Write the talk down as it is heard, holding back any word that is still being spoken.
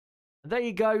There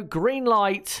you go, green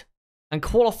light, and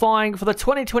qualifying for the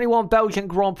 2021 Belgian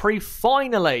Grand Prix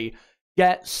finally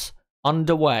gets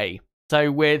underway.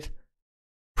 So with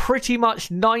pretty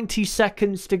much 90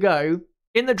 seconds to go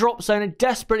in the drop zone and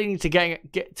desperately need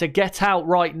to get out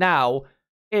right now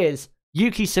is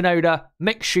Yuki Tsunoda,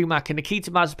 Mick Schumacher,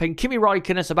 Nikita Mazepin, Kimi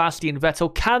Räikkönen, Sebastian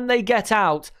Vettel. Can they get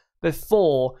out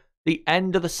before the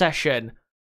end of the session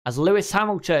as Lewis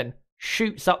Hamilton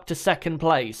shoots up to second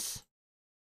place?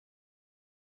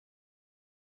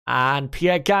 And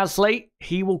Pierre Gasly,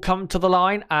 he will come to the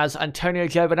line as Antonio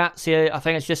Giovinazzi, I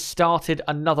think, has just started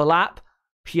another lap.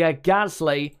 Pierre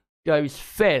Gasly goes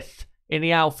 5th in the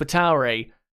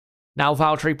AlphaTauri. Now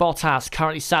Valtteri Bottas,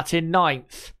 currently sat in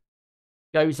 9th,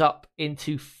 goes up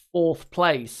into 4th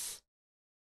place.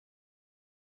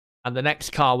 And the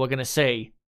next car we're going to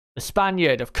see, the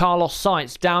Spaniard of Carlos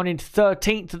Sainz, down in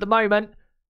 13th at the moment,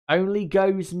 only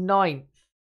goes 9th.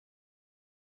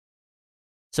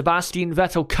 Sebastian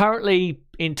Vettel currently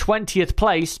in 20th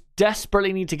place,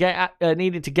 desperately needing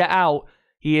to get out.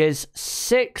 He is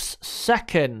 6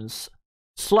 seconds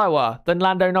slower than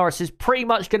Lando Norris. Is pretty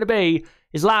much going to be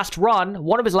his last run,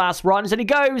 one of his last runs, and he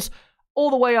goes all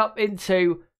the way up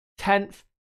into 10th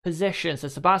position. So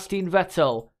Sebastian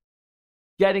Vettel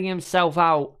getting himself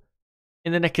out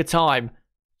in the nick of time.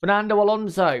 Fernando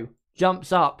Alonso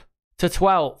jumps up to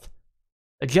 12th.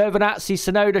 Giovinazzi,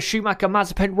 Tsunoda, Schumacher,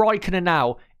 Mazepin, Räikkönen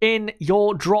now in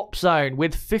your drop zone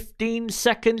with 15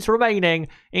 seconds remaining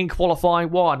in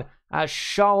qualifying 1 as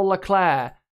Charles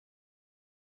Leclerc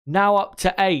now up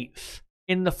to 8th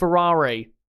in the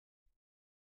Ferrari.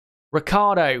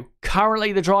 Ricciardo,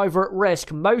 currently the driver at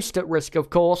risk, most at risk of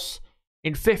course,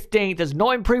 in 15th, has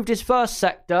not improved his first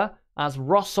sector as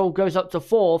Russell goes up to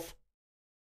 4th,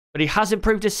 but he has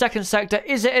improved his second sector.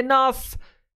 Is it enough?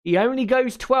 He only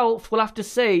goes 12th. We'll have to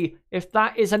see if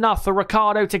that is enough for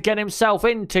Ricciardo to get himself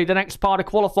into the next part of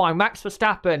qualifying. Max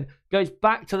Verstappen goes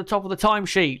back to the top of the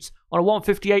timesheets on a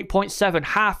 158.7,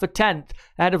 half a tenth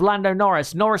ahead of Lando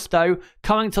Norris. Norris, though,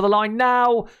 coming to the line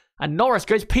now, and Norris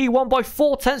goes P1 by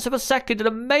 0.4 of a second. An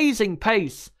amazing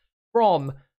pace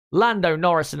from Lando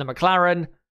Norris in the McLaren.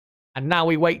 And now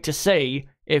we wait to see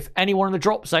if anyone in the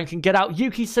drop zone can get out.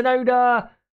 Yuki Tsunoda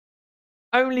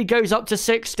only goes up to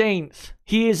 16th.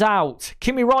 He is out.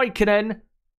 Kimi Räikkönen,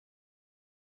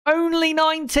 only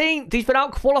 19th. He's been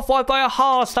out-qualified by a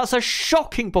Haas. That's a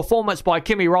shocking performance by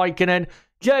Kimi Räikkönen.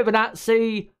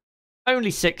 Giovinazzi,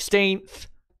 only 16th.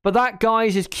 But that,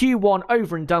 guys, is Q1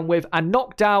 over and done with and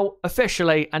knocked out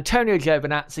officially Antonio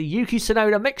Giovinazzi, Yuki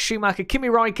Tsunoda, Mick Schumacher, Kimi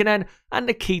Räikkönen, and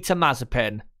Nikita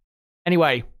Mazepin.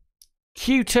 Anyway,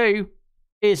 Q2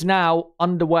 is now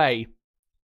underway.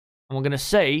 And we're going to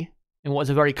see, in what is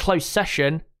a very close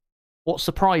session, what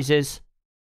surprises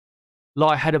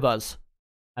lie ahead of us.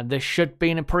 And this should be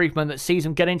an improvement that sees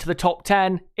him get into the top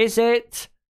 10. Is it?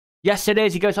 Yes, it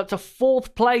is. He goes up to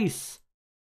 4th place.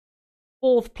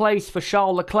 4th place for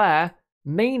Charles Leclerc,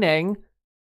 meaning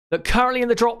that currently in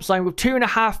the drop zone with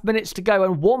 2.5 minutes to go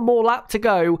and one more lap to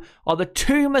go are the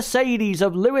 2 Mercedes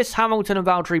of Lewis Hamilton and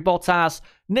Valtteri Bottas,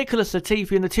 Nicholas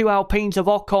Latifi and the 2 Alpines of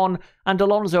Ocon and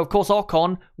Alonso. Of course,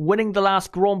 Ocon winning the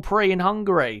last Grand Prix in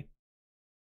Hungary.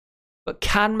 But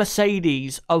can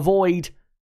Mercedes avoid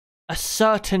a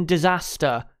certain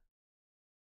disaster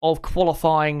of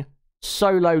qualifying so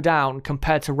low down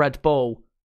compared to Red Bull,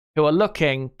 who are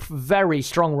looking very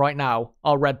strong right now,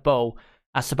 are Red Bull,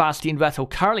 as Sebastian Vettel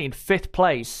currently in 5th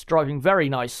place, driving very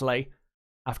nicely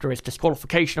after his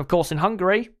disqualification, of course, in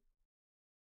Hungary.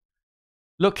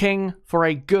 Looking for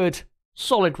a good,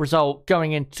 solid result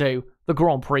going into the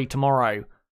Grand Prix tomorrow,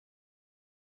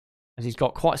 as he's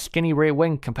got quite a skinny rear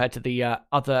wing compared to the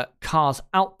other cars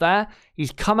out there.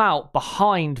 He's come out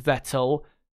behind Vettel.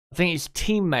 I think his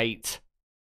teammate,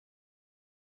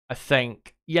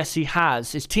 yes, he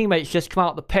has. His teammate's just come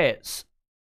out of the pits,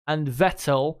 and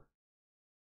Vettel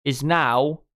is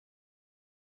now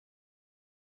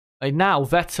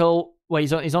Vettel, well,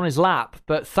 he's on his lap,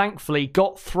 but thankfully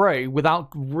got through without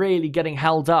really getting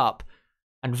held up.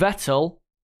 And Vettel,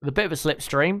 with a bit of a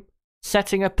slipstream,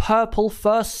 setting a purple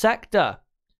first sector.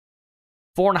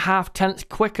 4.5 tenths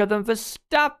quicker than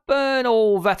Verstappen.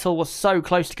 Oh, Vettel was so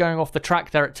close to going off the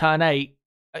track there at turn 8.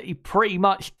 He pretty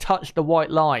much touched the white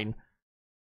line.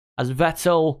 As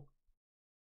Vettel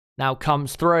now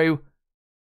comes through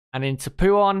and into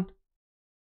Puon,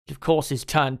 which of course is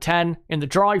turn 10. In the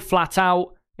dry, flat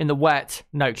out. In the wet,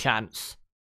 no chance.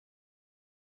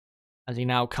 As he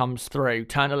now comes through.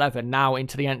 Turn 11, now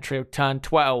into the entry of turn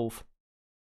 12.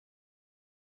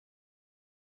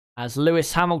 As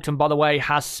Lewis Hamilton, by the way,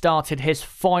 has started his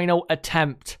final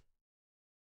attempt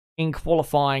in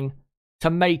qualifying to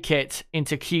make it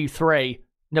into Q3.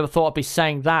 Never thought I'd be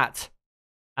saying that.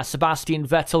 As Sebastian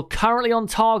Vettel currently on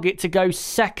target to go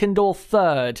second or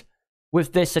third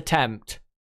with this attempt.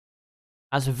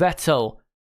 As Vettel,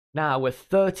 now with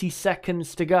 30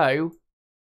 seconds to go,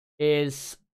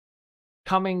 is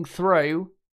coming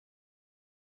through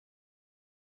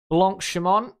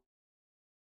Francorchamps.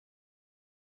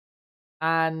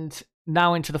 And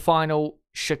now into the final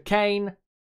chicane.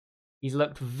 He's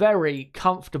looked very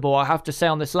comfortable, I have to say,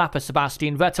 on this lap of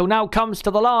Sebastian Vettel. Now comes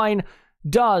to the line,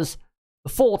 does the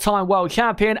four-time world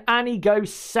champion, and he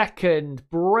goes second.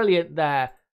 Brilliant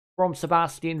there from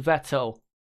Sebastian Vettel.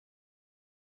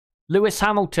 Lewis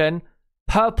Hamilton,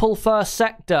 purple first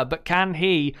sector, but can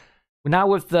he, now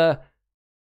with the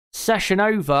session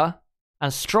over,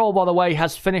 and Stroll, by the way,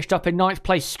 has finished up in 9th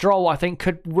place. Stroll, I think,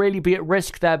 could really be at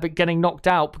risk there, but getting knocked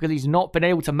out because he's not been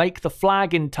able to make the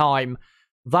flag in time.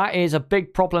 That is a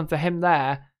big problem for him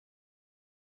there.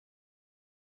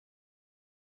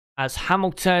 As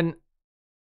Hamilton,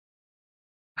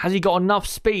 has he got enough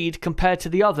speed compared to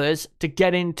the others to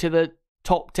get into the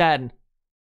top 10?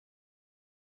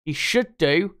 He should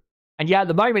do. And yeah, at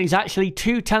the moment, he's actually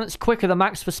 2/10 quicker than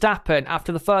Max Verstappen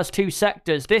after the first two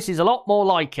sectors. This is a lot more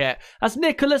like it. As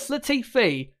Nicholas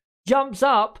Latifi jumps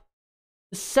up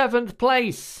to 7th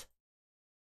place.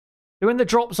 They're in the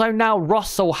drop zone now.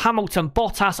 Russell, Hamilton,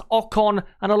 Bottas, Ocon,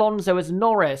 and Alonso as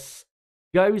Norris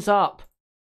goes up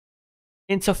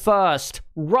into 1st.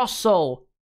 Russell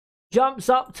jumps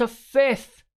up to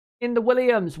 5th in the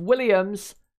Williams.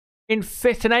 Williams in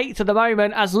 5th and 8th at the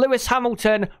moment as Lewis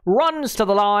Hamilton runs to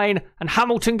the line and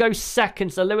Hamilton goes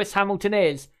 2nd. So Lewis Hamilton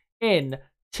is in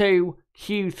to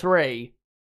Q3.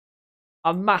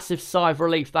 A massive sigh of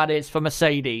relief that is for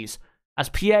Mercedes as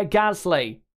Pierre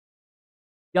Gasly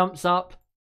jumps up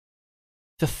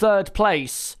to 3rd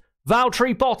place.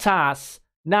 Valtteri Bottas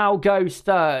now goes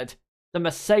 3rd. The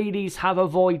Mercedes have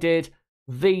avoided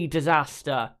the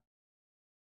disaster.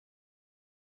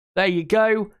 There you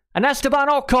go. And Esteban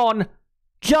Ocon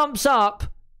jumps up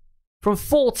from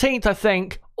 14th, I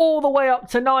think, all the way up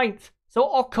to 9th. So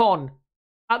Ocon,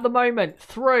 at the moment,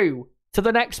 through to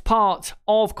the next part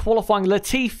of qualifying.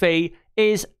 Latifi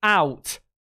is out.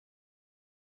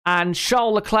 And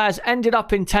Charles Leclerc's ended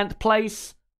up in 10th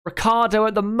place. Ricciardo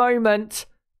at the moment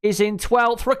is in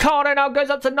 12th. Ricciardo now goes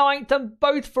up to 9th. And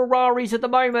both Ferraris at the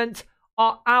moment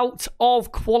are out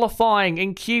of qualifying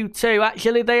in Q2.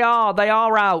 Actually, they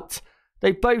are out.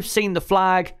 They've both seen the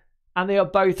flag, and they are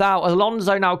both out.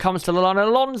 Alonso now comes to the line.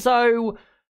 Alonso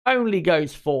only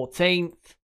goes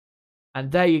 14th.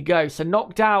 And there you go. So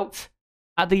knocked out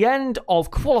at the end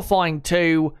of qualifying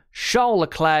 2, Charles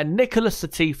Leclerc, Nicholas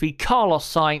Latifi, Carlos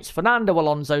Sainz, Fernando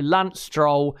Alonso, Lance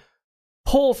Stroll,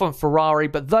 poor from Ferrari,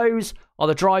 but those are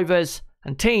the drivers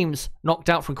and teams knocked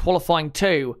out from qualifying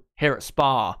 2 here at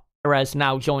Spa. Perez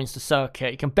now joins the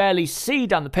circuit. You can barely see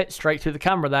down the pit straight through the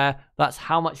camera there. That's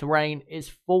how much rain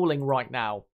is falling right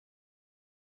now.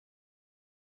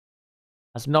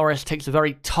 As Norris takes a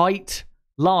very tight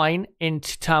line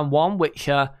into turn 1, which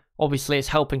obviously is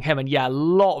helping him. And yeah, a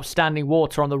lot of standing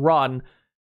water on the run.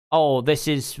 Oh, this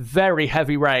is very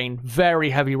heavy rain. Very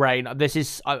heavy rain. This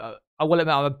is, I will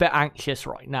admit, I'm a bit anxious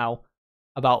right now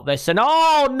about this. And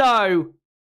oh no!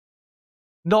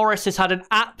 Norris has had an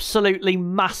absolutely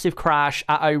massive crash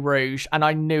at Eau Rouge, and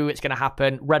I knew it's going to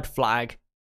happen. Red flag.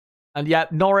 And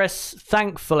yet, Norris,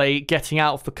 thankfully, getting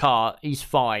out of the car. He's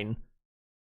fine.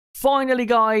 Finally,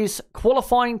 guys,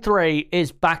 qualifying 3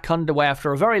 is back underway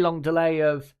after a very long delay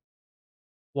of,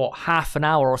 what, half an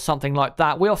hour or something like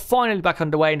that. We are finally back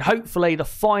underway, and hopefully the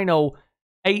final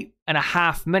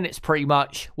 8.5 minutes, pretty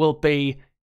much, will be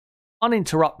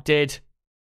uninterrupted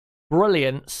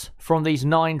brilliance from these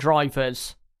 9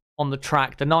 drivers on the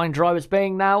track. The 9 drivers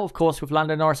being now, of course, with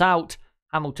Lando Norris out,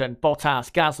 Hamilton, Bottas,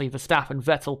 Gasly, Verstappen,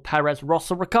 Vettel, Perez,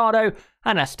 Russell, Ricciardo,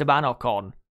 and Esteban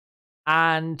Ocon.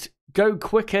 And go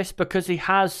quickest because he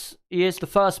is the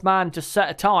first man to set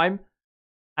a time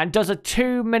and does a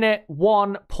 2-minute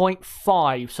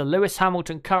 1.5. So Lewis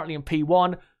Hamilton currently in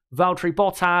P1. Valtteri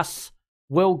Bottas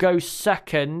will go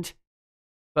 2nd,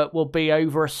 but will be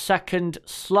over a second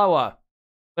slower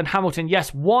than Hamilton.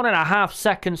 Yes, 1.5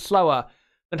 seconds slower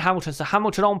than Hamilton. So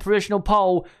Hamilton on provisional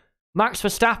pole. Max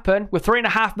Verstappen with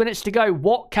 3.5 minutes to go.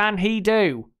 What can he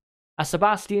do? As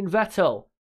Sebastian Vettel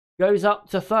goes up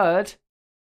to 3rd.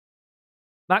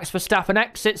 Max Verstappen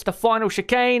exits the final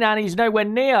chicane and he's nowhere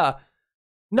near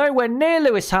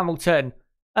Lewis Hamilton.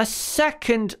 A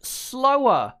second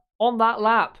slower on that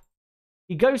lap.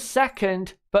 He goes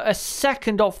 2nd, but a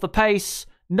second off the pace.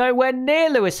 Nowhere near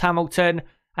Lewis Hamilton.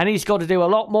 And he's got to do a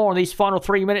lot more in these final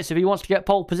 3 minutes if he wants to get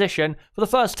pole position for the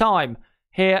first time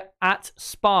here at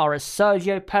Spa as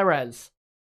Sergio Perez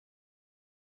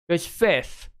goes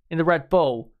 5th in the Red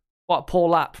Bull. What a poor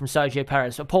lap from Sergio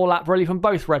Perez. A poor lap really from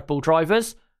both Red Bull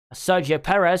drivers. Sergio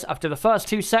Perez, after the first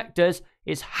 2 sectors,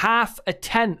 is half a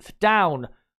tenth down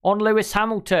on Lewis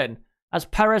Hamilton as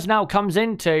Perez now comes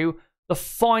into the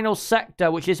final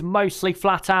sector, which is mostly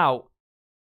flat out.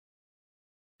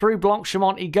 Through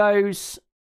Blanchimont he goes.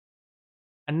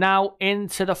 And now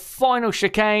into the final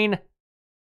chicane.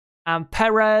 And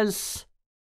Perez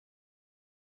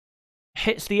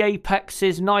hits the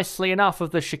apexes nicely enough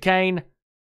of the chicane.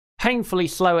 Painfully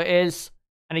slow it is.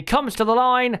 And he comes to the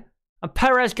line. And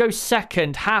Perez goes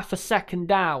 2nd, half a second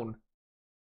down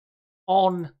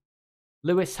on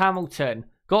Lewis Hamilton.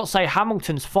 Got to say,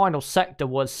 Hamilton's final sector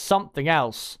was something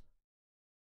else.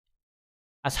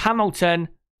 As Hamilton,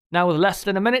 now with less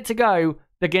than a minute to go,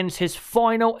 begins his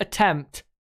final attempt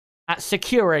at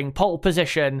securing pole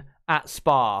position at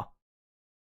Spa.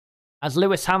 As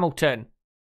Lewis Hamilton,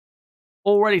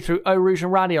 already through Eau Rouge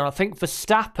and Rayon, I think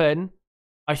Verstappen...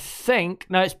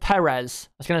 no, it's Perez.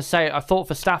 I was going to say, I thought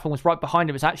Verstappen was right behind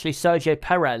him. It's actually Sergio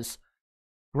Perez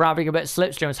grabbing a bit of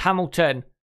slipstream as Hamilton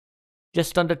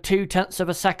just under 0.2 of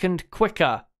a second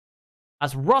quicker.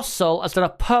 As Russell has done a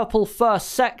purple first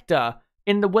sector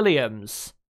in the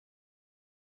Williams.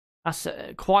 That's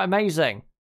quite amazing.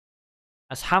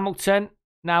 As Hamilton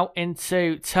now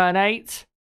into turn 8.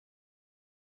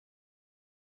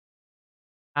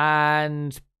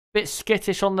 And a bit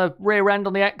skittish on the rear end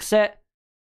on the exit.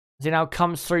 As he now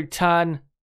comes through turn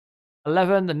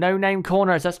 11, the no-name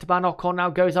corner, as Esteban Ocon now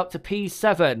goes up to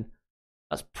P7.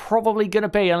 That's probably going to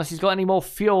be, unless he's got any more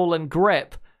fuel and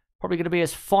grip, probably going to be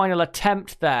his final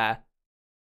attempt there.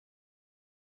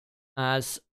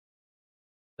 As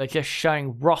they're just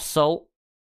showing Russell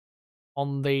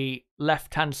on the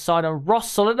left-hand side. And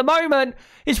Russell at the moment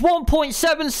is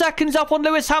 1.7 seconds up on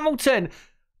Lewis Hamilton.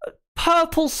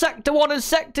 Purple Sector 1 and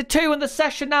Sector 2, and the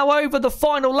session now over. The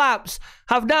final laps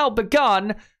have now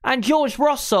begun, and George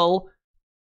Russell,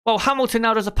 well, Hamilton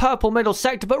now does a purple middle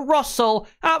sector, but Russell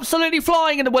absolutely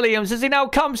flying in the Williams as he now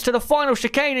comes to the final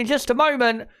chicane in just a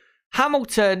moment.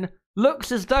 Hamilton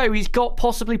looks as though he's got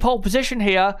possibly pole position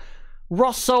here.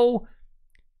 Russell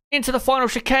into the final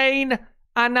chicane,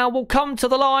 and now will come to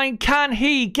the line. Can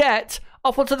he get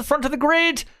up onto the front of the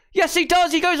grid? Yes, he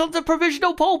does. He goes on to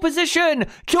provisional pole position.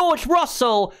 George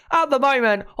Russell at the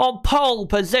moment on pole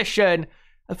position.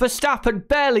 Verstappen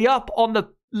barely up on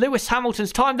the Lewis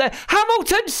Hamilton's time there.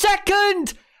 Hamilton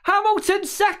second! Hamilton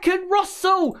second!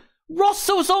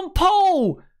 Russell's on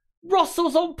pole!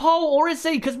 Russell's on pole, or is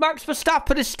he? Because Max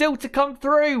Verstappen is still to come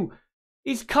through.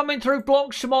 He's coming through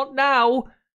Blanchimont now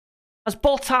as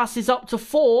Bottas is up to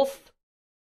 4th.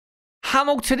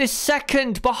 Hamilton is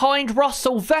 2nd behind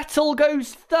Russell. Vettel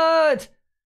goes 3rd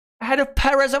ahead of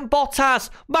Perez and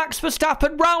Bottas. Max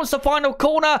Verstappen rounds the final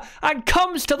corner and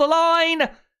comes to the line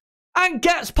and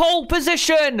gets pole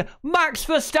position. Max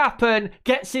Verstappen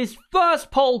gets his first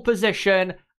pole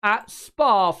position at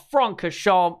Spa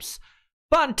Francorchamps.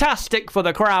 Fantastic for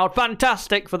the crowd,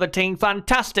 fantastic for the team,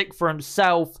 fantastic for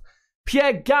himself.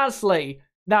 Pierre Gasly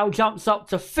now jumps up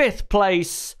to 5th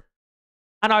place,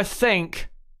 and I think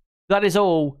that is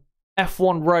all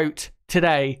F1 wrote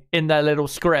today in their little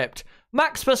script.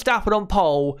 Max Verstappen on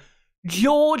pole.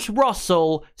 George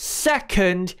Russell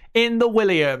 2nd in the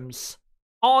Williams.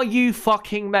 Are you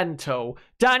fucking mental?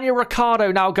 Daniel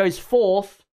Ricciardo now goes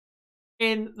 4th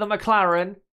in the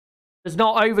McLaren. It's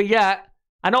not over yet.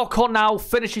 And Ocon now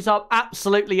finishes up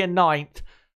absolutely in 9th.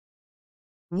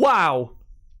 Wow.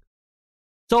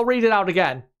 So I'll read it out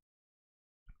again.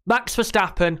 Max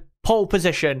Verstappen, pole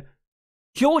position.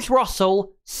 George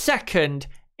Russell, 2nd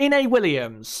in a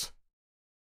Williams.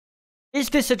 Is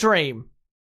this a dream?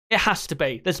 It has to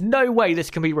be. There's no way this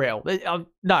can be real.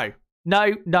 No.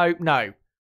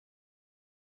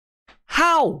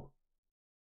 How?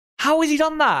 How has he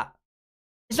done that?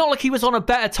 It's not like he was on a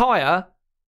better tyre.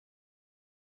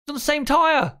 It's on the same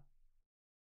tyre.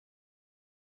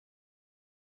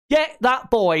 Get that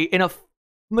boy in a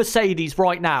Mercedes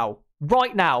right now.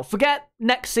 Right now. Forget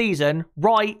next season.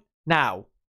 Right now.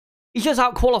 He's just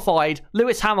out-qualified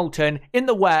Lewis Hamilton in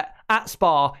the wet at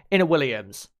Spa in a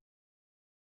Williams.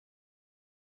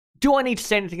 Do I need to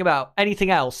say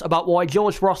anything else about why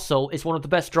George Russell is one of the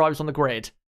best drivers on the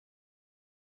grid?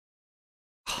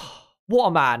 What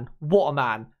a man. What a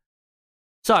man.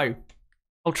 So,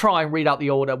 I'll try and read out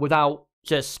the order without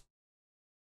just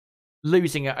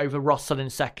losing it over Russell in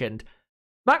 2nd.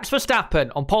 Max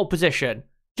Verstappen on pole position.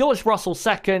 George Russell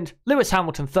 2nd, Lewis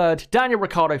Hamilton 3rd, Daniel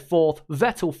Ricciardo 4th,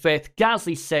 Vettel 5th,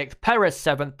 Gasly 6th, Perez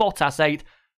 7th, Bottas 8th,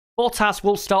 Bottas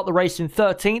will start the race in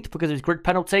 13th because of his grid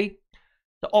penalty.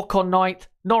 So Ocon 9th,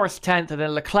 Norris 10th, and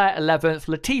then Leclerc 11th,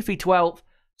 Latifi 12th,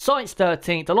 Sainz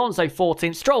 13th, Alonso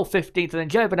 14th, Stroll 15th, and then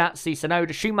Giovinazzi,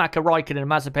 Tsunoda, Schumacher, Raikkonen, and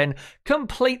Mazepin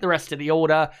complete the rest of the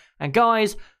order. And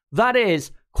guys, that is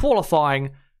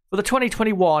qualifying for the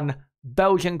 2021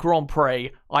 Belgian Grand Prix.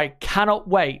 I cannot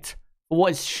wait for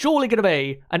what is surely going to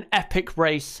be an epic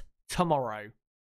race tomorrow.